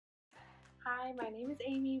Hi, my name is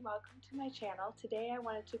Amy. Welcome to my channel. Today I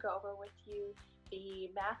wanted to go over with you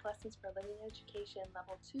the Math Lessons for Living Education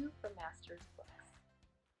Level 2 for Masterbooks.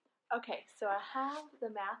 Okay, so I have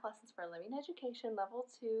the Math Lessons for Living Education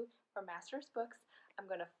Level 2 for Masterbooks. I'm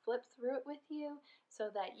going to flip through it with you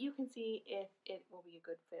so that you can see if it will be a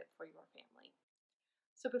good fit for your family.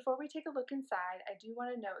 So before we take a look inside, I do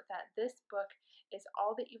want to note that this book is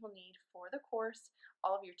all that you will need for the course.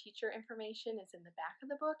 All of your teacher information is in the back of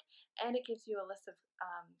the book, and it gives you a list of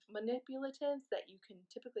manipulatives that you can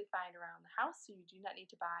typically find around the house, so you do not need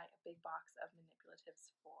to buy a big box of manipulatives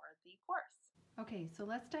for the course. Okay, so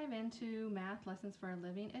let's dive into Math Lessons for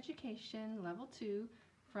Living Education Level 2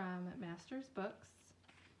 from Masterbooks.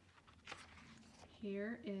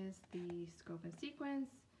 Here is the scope and sequence,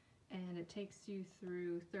 and it takes you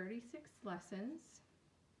through 36 lessons.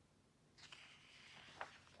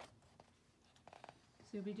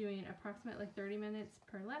 So you'll be doing approximately 30 minutes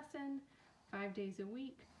per lesson, 5 days a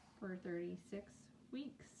week for 36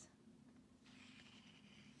 weeks.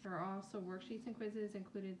 There are also worksheets and quizzes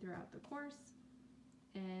included throughout the course,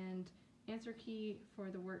 and answer key for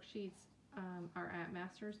the worksheets are at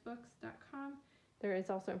masterbooks.com. There is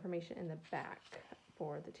also information in the back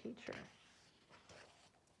for the teacher.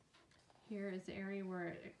 Here is the area where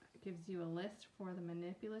it gives you a list for the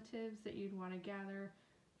manipulatives that you'd want to gather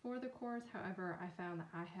for the course. However, I found that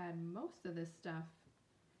I had most of this stuff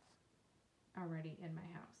already in my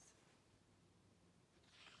house.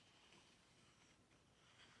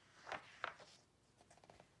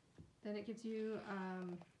 Then it gives you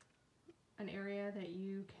an area that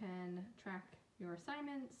you can track your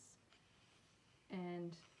assignments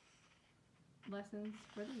and lessons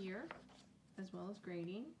for the year, as well as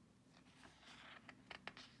grading.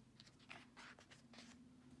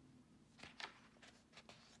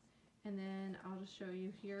 And then I'll just show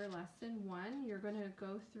you here, lesson 1. You're going to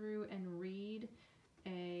go through and read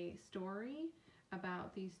a story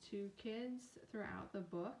about these two kids throughout the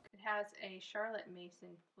book. It has a Charlotte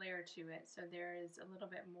Mason flair to it, so there is a little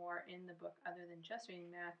bit more in the book other than just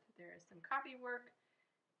reading math. There is some copy work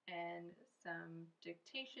and some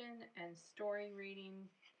dictation and story reading,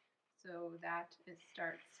 so that it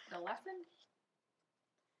starts the lesson.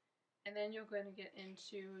 And then you're going to get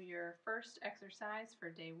into your first exercise for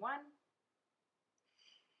day 1,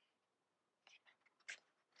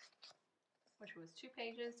 which was 2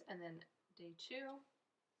 pages, and then day 2,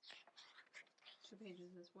 2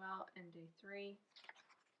 pages as well, and day 3,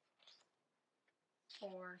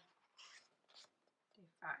 4, day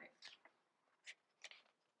 5.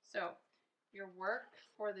 So your work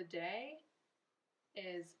for the day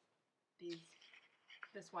is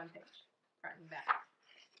this one page, front and back.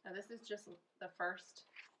 Now this is just the first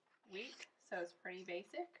week, so it's pretty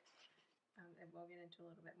basic, and we'll get into a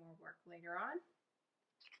little bit more work later on.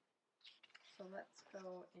 So let's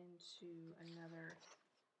go into another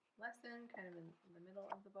lesson, kind of in the middle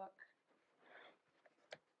of the book.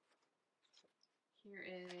 Here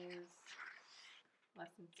is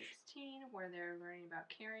lesson 16, where they're learning about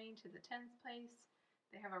carrying to the tens place.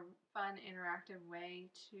 They have a fun interactive way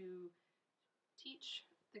to teach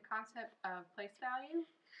the concept of place value,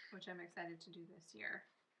 which I'm excited to do this year.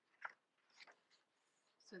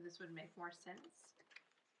 So this would make more sense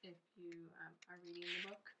if you are reading the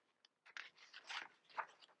book.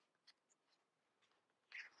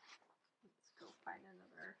 Let's go find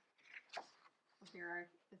another. Here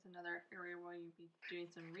is another area where you'll be doing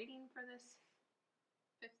some reading for this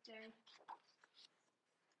 5th day.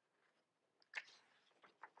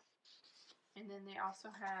 And then they also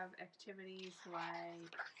have activities like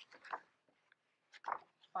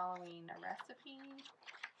following a recipe.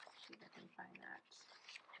 Let's see if I can find that.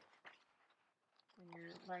 When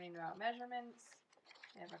you're learning about measurements,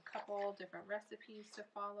 they have a couple different recipes to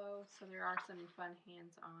follow, so there are some fun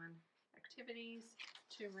hands-on activities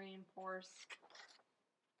to reinforce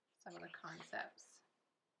some of the concepts.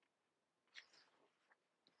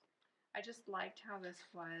 I just liked how this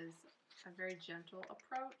was a very gentle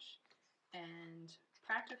approach and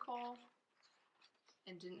practical,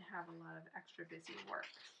 and didn't have a lot of extra busy work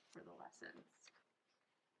for the lessons.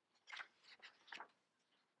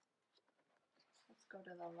 Let's go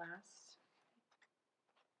to the last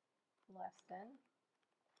lesson.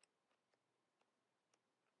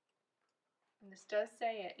 And this does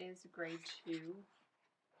say it is grade 2,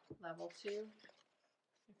 level 2,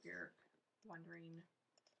 if you're wondering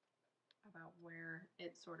about where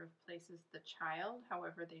it sort of places the child.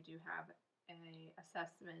 However, they do have an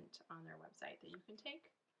assessment on their website that you can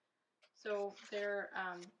take. So they're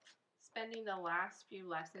spending the last few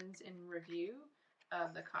lessons in review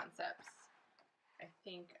of the concepts. I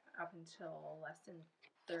think up until lesson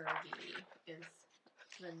 30 is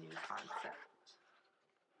the new concept.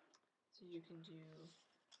 So you can do,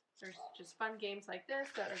 there's just fun games like this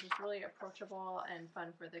that are just really approachable and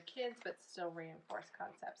fun for the kids, but still reinforce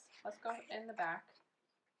concepts. Let's go in the back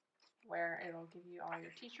where it'll give you all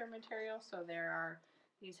your teacher material. So there are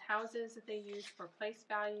these houses that they use for place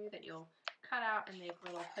value that you'll cut out and make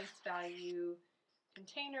little place value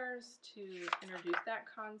containers to introduce that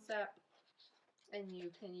concept. And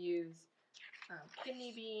you can use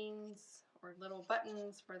kidney beans or little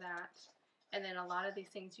buttons for that. And then a lot of these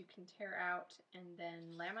things you can tear out and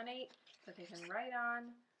then laminate that they can write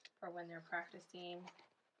on for when they're practicing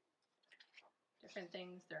different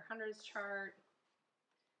things. Their hundreds chart.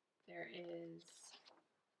 There is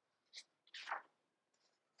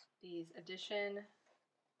these addition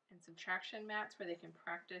and subtraction mats where they can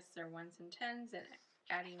practice their ones and tens and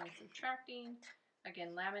adding and subtracting. Again,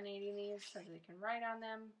 laminating these so they can write on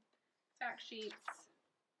them. Fact sheets.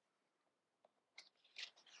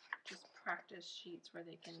 Just practice sheets where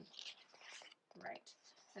they can write.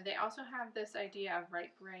 And they also have this idea of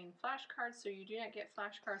right brain flashcards, so you do not get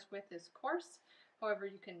flashcards with this course. However,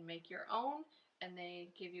 you can make your own, and they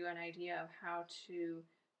give you an idea of how to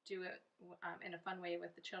do it in a fun way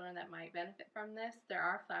with the children that might benefit from this. There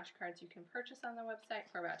are flashcards you can purchase on the website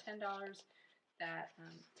for about $10 that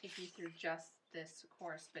take you through just this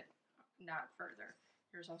course, but not further.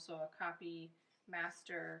 There's also a copy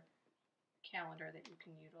master calendar that you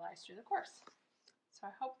can utilize through the course. So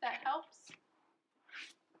I hope that helps.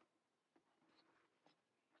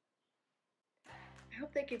 I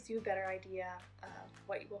hope that gives you a better idea of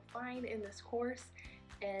what you will find in this course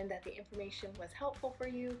and that the information was helpful for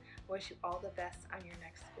you. I wish you all the best on your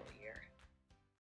next school year.